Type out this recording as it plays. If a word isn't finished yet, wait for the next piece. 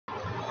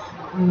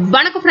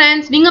Vannakkam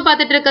Friends, நீங்க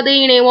பார்த்துட்டு இருக்கிறது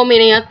Inaivom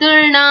Inaiyathil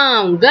நான்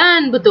உங்க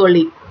அன்பு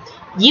தோழி.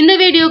 இந்த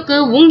வீடியோக்கு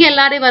உங்க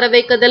எல்லாரையும் வர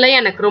வைக்கிறதுல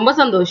எனக்கு ரொம்ப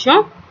சந்தோஷம்.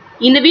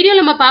 இந்த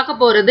வீடியோல நம்ம பார்க்க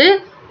போறது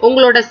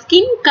உங்களோட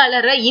ஸ்கின்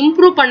கலரை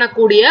இம்ப்ரூவ்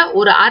பண்ணக்கூடிய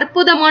ஒரு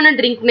அற்புதமான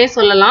ட்ரிங்க்னே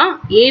சொல்லலாம்.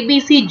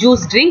 ABC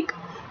juice drink.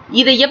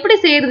 இதை எப்படி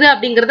செய்யறது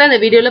அப்படிங்கறத இந்த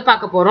வீடியோல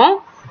பார்க்க போறோம்.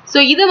 சோ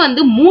இத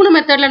வந்து 3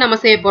 மெத்தட்ல நம்ம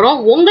செய்ய போறோம்.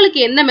 உங்களுக்கு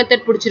என்ன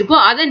மெத்தட் பிடிச்சிருக்கோ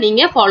அதை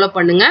நீங்க ஃபாலோ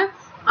பண்ணுங்க.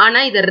 ஆனா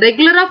இத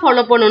ரெகுலரா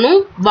ஃபாலோ பண்ணனும்.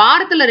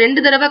 வாரத்துல 2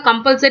 தடவை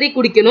கம்பல்சரி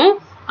குடிக்கணும்.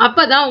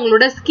 அப்பதான்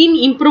உங்களோட ஸ்கின்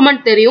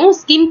இம்ப்ரூவ்மென்ட் தெரியும்.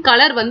 ஸ்கின்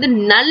கலர் வந்து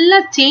நல்ல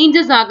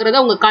சேஞ்சஸ் ஆகுறத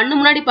உங்க கண்ணு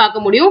முன்னாடி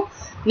பார்க்க முடியும்.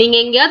 நீங்க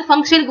எங்கயாவது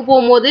ஃபங்க்ஷனுக்கு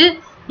போகும்போது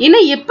என்ன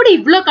எப்படி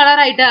இவ்ளோ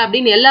கலர் ஆயிட்ட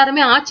அப்படின்னு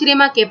எல்லாருமே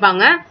ஆச்சரியமா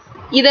கேட்பாங்க.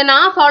 இத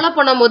நான் ஃபாலோ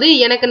பண்ணும்போது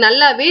எனக்கு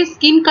நல்லாவே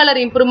ஸ்கின்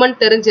கலர்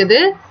இம்ப்ரூவ்மென்ட்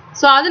தெரிஞ்சது.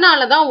 சோ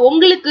அதனால தான்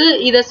உங்களுக்கு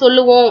இத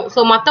சொல்லுவோம். சோ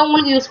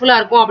மத்தவங்களுக்கு யூஸ்ஃபுல்லா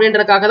இருக்கும்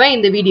அப்படின்றதுக்காக தான்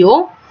இந்த வீடியோ.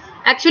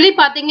 ஆக்சுவலி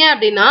பாத்தீங்க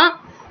அப்படின்னா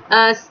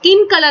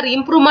ஸ்கின் கலர்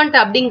இம்ப்ரூவ்மென்ட்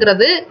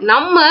அப்படிங்கிறது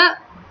நம்ம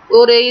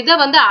ஒரு இதை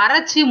வந்து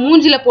அரைச்சு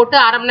மூஞ்சில போட்டு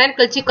அரை மணி நேரம்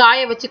கழிச்சு காய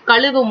வச்சு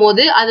கழுவும்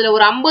போது அதுல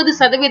ஒரு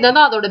 50%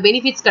 தான் அதோட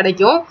பெனிஃபிட்ஸ்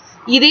கிடைக்கும்.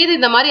 இதே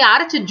இந்த மாதிரி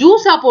அரைச்சு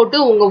ஜூஸா போட்டு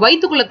உங்க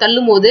வயிற்றுக்குள்ள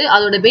தள்ளும் போது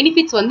அதோட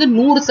பெனிஃபிட்ஸ் வந்து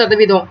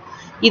 100%.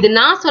 இது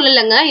நான்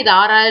சொல்லலைங்க, இது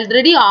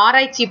ஆல்ரெடி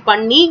ஆராய்ச்சி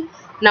பண்ணி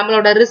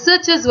நம்மளோட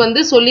ரிசர்ச்சர்ஸ்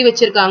வந்து சொல்லி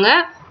வச்சிருக்காங்க.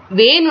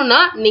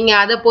 வேணும்னா நீங்க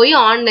அதை போய்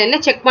ஆன்லைன்ல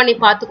செக் பண்ணி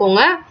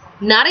பார்த்துக்கோங்க.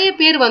 நிறைய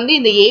பேர் வந்து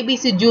இந்த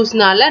ABC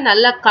ஜூஸ்னால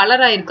நல்ல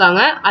கலர்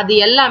ஆயிருக்காங்க. அது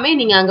எல்லாமே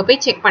நீங்க அங்க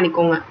போய் செக்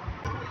பண்ணிக்கோங்க.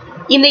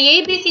 இந்த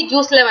ABC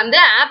ஜூஸ்ல வந்து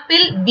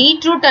ஆப்பிள்,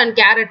 பீட்ரூட் அண்ட்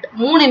கேரட்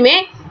மூணுமே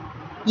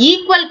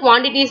ஈக்குவல்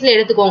குவான்டிட்டிஸ்ல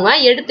எடுத்துக்கோங்க.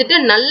 எடுத்துட்டு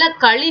நல்லா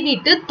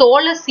கழுவிட்டு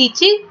தோலை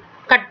சீச்சு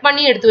கட்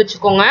பண்ணி எடுத்து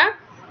வச்சுக்கோங்க.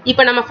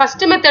 இப்போ நம்ம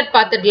ஃபர்ஸ்ட் மெத்தட்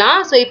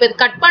பார்த்துடலாம். ஸோ இப்போ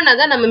கட்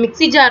பண்ணதை நம்ம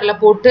மிக்ஸி ஜார்ல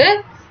போட்டு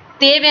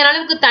தேவையான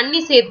அளவுக்கு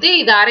தண்ணி சேர்த்து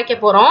இதை அரைக்க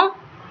போறோம்.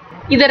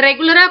 இதை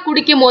ரெகுலரா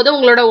குடிக்கும் போது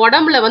உங்களோட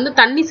உடம்புல வந்து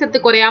தண்ணி சத்து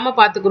குறையாம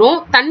பாத்துக்கிறோம்.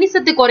 தண்ணி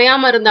சத்து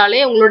குறையாம இருந்தாலே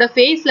உங்களோட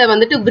ஃபேஸ்ல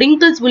வந்துட்டு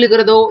விரிங்கிள்ஸ்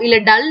விழுகிறதோ இல்ல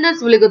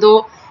டல்னஸ் விழுகுதோ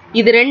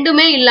இது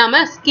ரெண்டுமே இல்லாம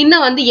ஸ்கின்னை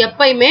வந்து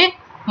எப்பயுமே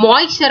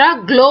மாய்ஸ்சரா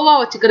க்ளோவா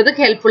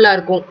வச்சுக்கிறதுக்கு ஹெல்ப்ஃபுல்லா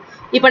இருக்கும்.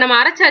 இப்ப நம்ம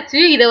அரைச்சாச்சு.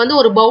 இதை வந்து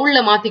ஒரு பவுல்ல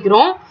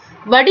மாத்திக்கிறோம்.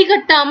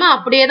 வடிகட்டாம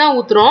அப்படியே தான்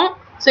ஊத்துறோம்.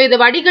 ஸோ இதை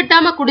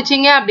வடிகட்டாம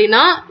குடிச்சிங்க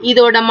அப்படின்னா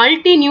இதோட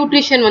மல்டி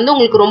நியூட்ரிஷன் வந்து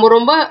உங்களுக்கு ரொம்ப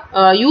ரொம்ப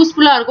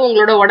யூஸ்ஃபுல்லா இருக்கும்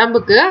உங்களோட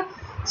உடம்புக்கு.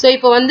 ஸோ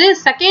இப்போ வந்து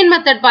செகண்ட்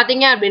மெத்தட்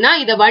பாத்தீங்க அப்படின்னா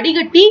இதை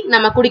வடிகட்டி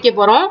நம்ம குடிக்க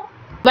போறோம்.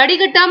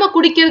 வடிகட்டாம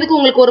குடிக்கிறதுக்கு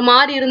உங்களுக்கு ஒரு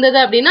மாதிரி இருந்தது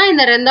அப்படின்னா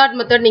இந்த 2வது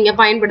மெத்தட் நீங்க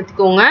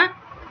பயன்படுத்திக்கோங்க.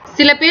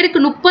 சில பேருக்கு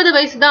 30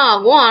 வயசு தான்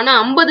ஆகும், ஆனா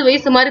 50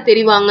 வயசு மாதிரி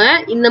தெரிவாங்க.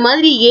 இந்த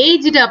மாதிரி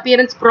ஏஜ்டு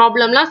அப்பியரன்ஸ்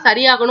ப்ராப்ளம்லாம்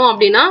சரியாகணும்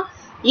அப்படின்னா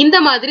இந்த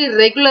மாதிரி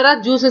ரெகுலரா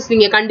ஜூசஸ்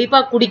நீங்க கண்டிப்பா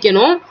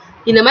குடிக்கணும்.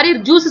 இந்த மாதிரி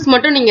ஜூசஸ்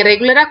மட்டும் நீங்க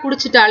ரெகுலரா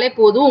குடிச்சிட்டாலே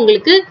போதும்.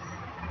 உங்களுக்கு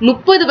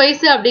 30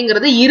 வயசு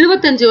அப்படிங்கிறது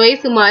 25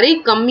 வயசு மாதிரி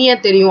கம்மியா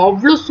தெரியும்.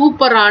 அவ்வளோ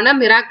சூப்பரான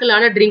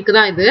மிராக்கிளான ட்ரிங்க்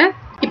தான் இது.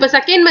 இப்ப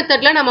செகண்ட்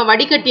மெத்தட்ல நம்ம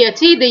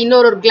வடிகட்டியாச்சு. இதை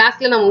இன்னொரு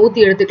கிளாஸ்ல நம்ம ஊத்தி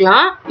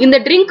எடுத்துக்கலாம். இந்த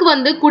ட்ரிங்க்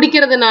வந்து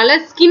குடிக்கிறதுனால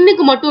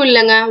ஸ்கின்னுக்கு மட்டும்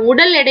இல்லைங்க,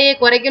 உடல் எடையை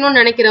குறைக்கணும்னு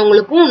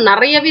நினைக்கிறவங்களுக்கும்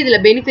நிறையவே இதுல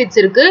பெனிஃபிட்ஸ்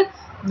இருக்கு.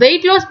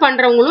 வெயிட் லாஸ்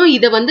பண்றவங்களும்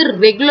இதை வந்து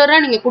ரெகுலரா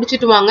நீங்க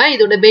குடிச்சிட்டு வாங்க.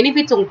 இதோட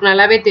பெனிஃபிட்ஸ் உங்களுக்கு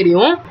நல்லாவே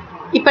தெரியும்.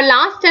 இப்ப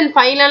லாஸ்ட் அண்ட்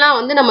ஃபைனலா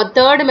வந்து நம்ம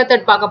 3rd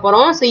மெத்தட் பார்க்க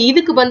போறோம். ஸோ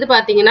இதுக்கு வந்து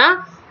பாத்தீங்கன்னா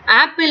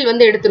ஆப்பிள்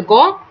வந்து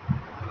எடுத்திருக்கோம்,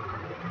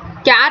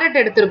 கேரட்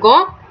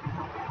எடுத்திருக்கோம்,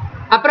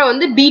 அப்புறம்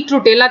வந்து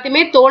பீட்ரூட்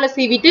எல்லாத்தையுமே தோலை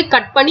சீவிட்டு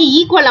கட் பண்ணி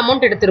ஈக்குவல்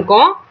அமௌண்ட்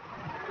எடுத்திருக்கோம்.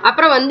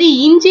 அப்புறம் வந்து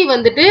இஞ்சி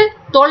வந்துட்டு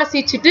தோலை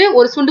சீச்சிட்டு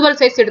ஒரு சுண்டுவல்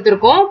சைஸ்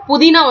எடுத்திருக்கோம்.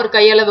 புதினா ஒரு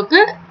கையளவுக்கு,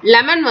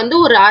 லெமன் வந்து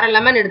ஒரு அரை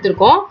லெமன்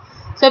எடுத்திருக்கோம்.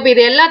 ஸோ இப்போ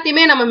இது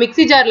எல்லாத்தையுமே நம்ம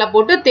மிக்ஸி ஜார்ல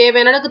போட்டு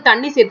தேவையான அளவுக்கு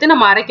தண்ணி சேர்த்து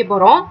நம்ம அரைக்க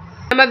போறோம்.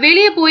 நம்ம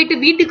வெளியே போயிட்டு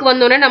வீட்டுக்கு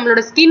வந்தோடனே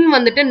நம்மளோட ஸ்கின்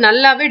வந்துட்டு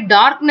நல்லாவே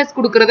டார்க்னஸ்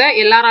கொடுக்கறத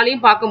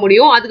எல்லாராலையும் பார்க்க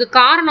முடியும். அதுக்கு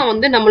காரணம்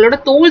வந்து நம்மளோட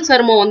தோல்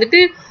சருமம் வந்துட்டு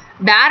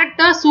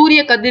டைரக்டா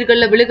சூரிய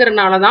கதிர்கள்ல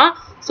விழுகிறனாலதான்.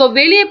 ஸோ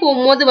வெளியே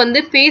போகும்போது வந்து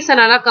ஃபேஸை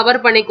நல்லா கவர்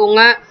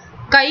பண்ணிக்கோங்க.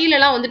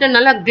 கையிலலாம் வந்துட்டு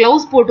நல்லா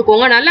கிளவுஸ்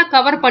போட்டுக்கோங்க. நல்லா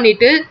கவர்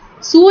பண்ணிட்டு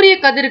சூரிய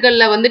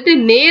கதிர்கள்ல வந்துட்டு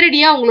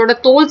நேரடியா உங்களோட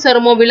தோல்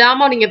சருமம்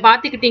விழாம நீங்க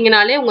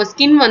பாத்துக்கிட்டீங்கனாலே உங்க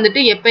ஸ்கின்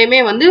வந்துட்டு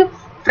எப்பயுமே வந்து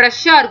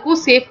ஃப்ரெஷ்ஷா இருக்கும்,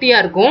 சேஃப்டியா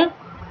இருக்கும்.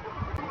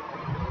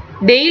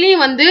 டெய்லி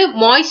வந்து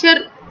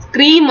மாய்ஸ்சர்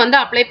கிரீம் வந்து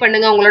அப்ளை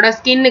பண்ணுங்க உங்களோட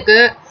ஸ்கின்னுக்கு.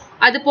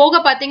 அது போக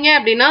பாத்தீங்க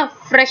அப்படின்னா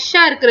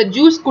ஃப்ரெஷ்ஷா இருக்கிற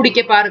ஜூஸ்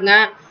குடிக்க பாருங்க,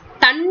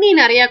 தண்ணி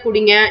நிறைய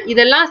குடிங்க.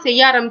 இதெல்லாம்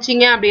செய்ய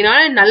ஆரம்பிச்சிங்க அப்படின்னா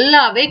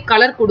நல்லாவே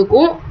கலர்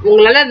கொடுக்கும்.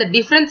 உங்களால அந்த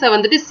டிஃப்ரென்ஸை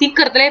வந்துட்டு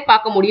சீக்கிரத்திலே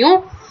பார்க்க முடியும்.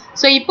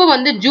 ஸோ இப்போ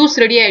வந்து ஜூஸ்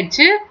ரெடி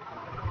ஆயிடுச்சு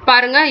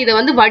பாருங்க. இதை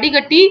வந்து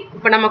வடிகட்டி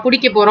இப்போ நம்ம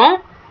குடிக்க போறோம்.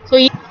 ஸோ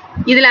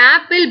இதுல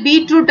ஆப்பிள்,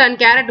 பீட்ரூட் அண்ட்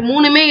கேரட்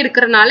மூணுமே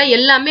இருக்கிறதுனால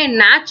எல்லாமே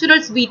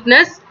நேச்சுரல்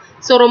ஸ்வீட்னஸ்.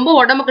 ஸோ ரொம்ப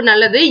உடம்புக்கு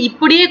நல்லது.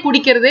 இப்படியே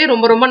குடிக்கிறதே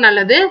ரொம்ப ரொம்ப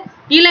நல்லது.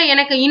 இல்ல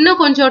எனக்கு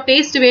இன்னும் கொஞ்சம்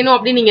டேஸ்ட் வேணும்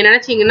அப்படின்னு நீங்க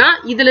நினைச்சீங்கன்னா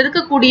இதுல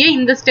இருக்கக்கூடிய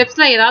இந்த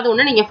ஸ்டெப்ஸ்ல ஏதாவது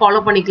ஒண்ணு நீங்க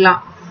ஃபாலோ பண்ணிக்கலாம்.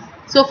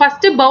 ஸோ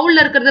ஃபர்ஸ்ட்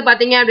பவுல்ல இருக்கிறது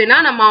பாத்தீங்க அப்படின்னா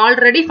நம்ம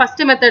ஆல்ரெடி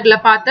ஃபர்ஸ்ட் மெத்தட்ல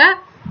பார்த்த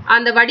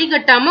அந்த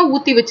வடிகட்டாம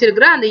ஊத்தி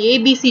வச்சிருக்கிற அந்த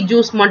ABC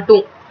ஜூஸ்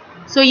மட்டும்.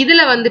 ஸோ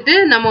இதுல வந்துட்டு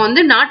நம்ம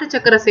வந்து நாட்டு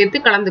சக்கரை சேர்த்து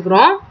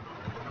கலந்துக்கிறோம்.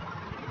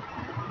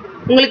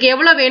 உங்களுக்கு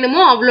எவ்வளவு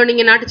வேணுமோ அவ்வளோ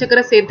நீங்க நாட்டு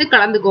சக்கரை சேர்த்து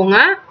கலந்துக்கோங்க.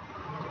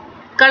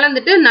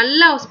 கலந்துட்டு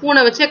நல்லா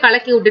ஸ்பூனை வச்சு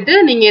கலக்கி விட்டுட்டு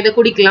நீங்க இதை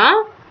குடிக்கலாம்.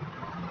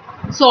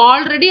 ஸோ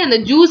ஆல்ரெடி அந்த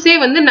ஜூஸே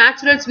வந்து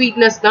நேச்சுரல்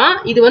ஸ்வீட்னஸ் தான்.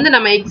 இது வந்து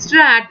நம்ம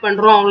எக்ஸ்ட்ரா ஆட்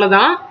பண்றோம்,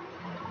 அவ்வளவுதான்.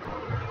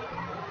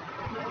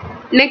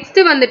 நெக்ஸ்ட்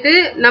வந்துட்டு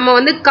நம்ம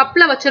வந்து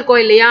கப்ல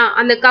வச்சிருக்கோம் இல்லையா,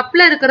 அந்த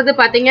கப்ல இருக்கிறது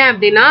பாத்தீங்க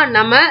அப்படின்னா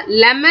நம்ம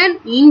லெமன்,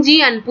 இஞ்சி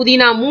அண்ட்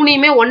புதினா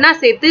மூணையுமே ஒன்னா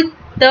சேர்த்து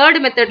தேர்ட்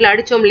மெத்தட்ல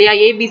அடிச்சோம் இல்லையா,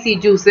 ஏபிசி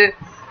ஜூஸ்.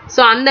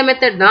 ஸோ அந்த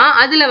மெத்தட் தான்.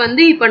 அதுல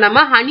வந்து இப்போ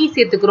நம்ம ஹனி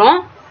சேர்த்துக்கிறோம்.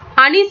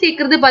 ஹனி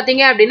சேர்க்கறது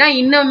பாத்தீங்க அப்படின்னா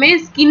இன்னுமே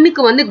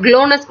ஸ்கின்னுக்கு வந்து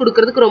க்ளோனஸ்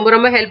கொடுக்கறதுக்கு ரொம்ப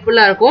ரொம்ப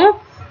ஹெல்ப்ஃபுல்லா இருக்கும்.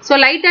 ஸோ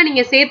லைட்டா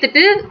நீங்க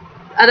சேர்த்துட்டு,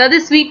 அதாவது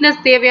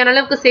ஸ்வீட்னஸ் தேவையான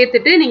அளவுக்கு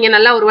சேர்த்துட்டு நீங்க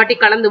நல்லா ஒரு வாட்டி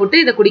கலந்து விட்டு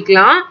இதை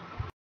குடிக்கலாம்.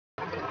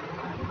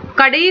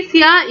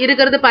 கடைசியா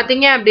இருக்கிறது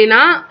பாத்தீங்க அப்படின்னா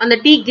அந்த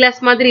டீ கிளாஸ்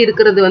மாதிரி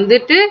இருக்கிறது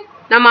வந்துட்டு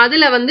நம்ம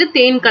அதுல வந்து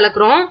தேன்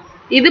கலக்குறோம்.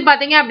 இது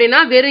பாத்தீங்க அப்படின்னா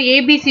வெறும்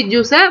ஏபிசி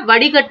ஜூஸை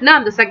வடிகட்டின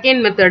அந்த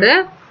செகண்ட் மெத்தடு.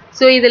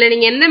 ஸோ இதுல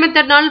நீங்க எந்த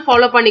மெத்தட்னாலும்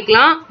ஃபாலோ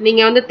பண்ணிக்கலாம்.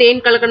 நீங்க வந்து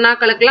தேன் கலக்கணும்னா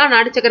கலக்கலாம்,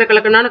 நாட்டு சக்கரை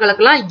கலக்கணும்னு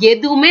கலக்கலாம்.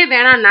 எதுவுமே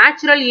வேணாம்,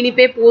 நேச்சுரல்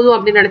இனிப்பே போதும்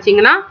அப்படின்னு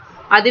நினைச்சீங்கன்னா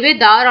அதுவே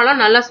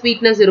தாராளம் நல்லா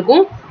ஸ்வீட்னஸ்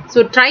இருக்கும்.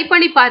 ஸோ ட்ரை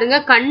பண்ணி பாருங்க,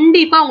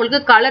 கண்டிப்பா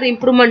உங்களுக்கு கலர்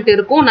இம்ப்ரூவ்மெண்ட்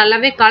இருக்கும்.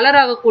 நல்லாவே கலர்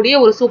ஆகக்கூடிய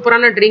ஒரு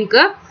சூப்பரான ட்ரிங்க்.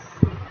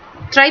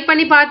 ட்ரை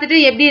பண்ணி பார்த்துட்டு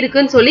எப்படி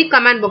இருக்குன்னு சொல்லி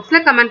கமெண்ட் பாக்ஸ்ல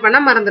கமெண்ட் பண்ண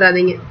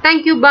மறந்துடாதீங்க.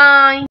 தேங்க்யூ,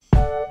 பாய்.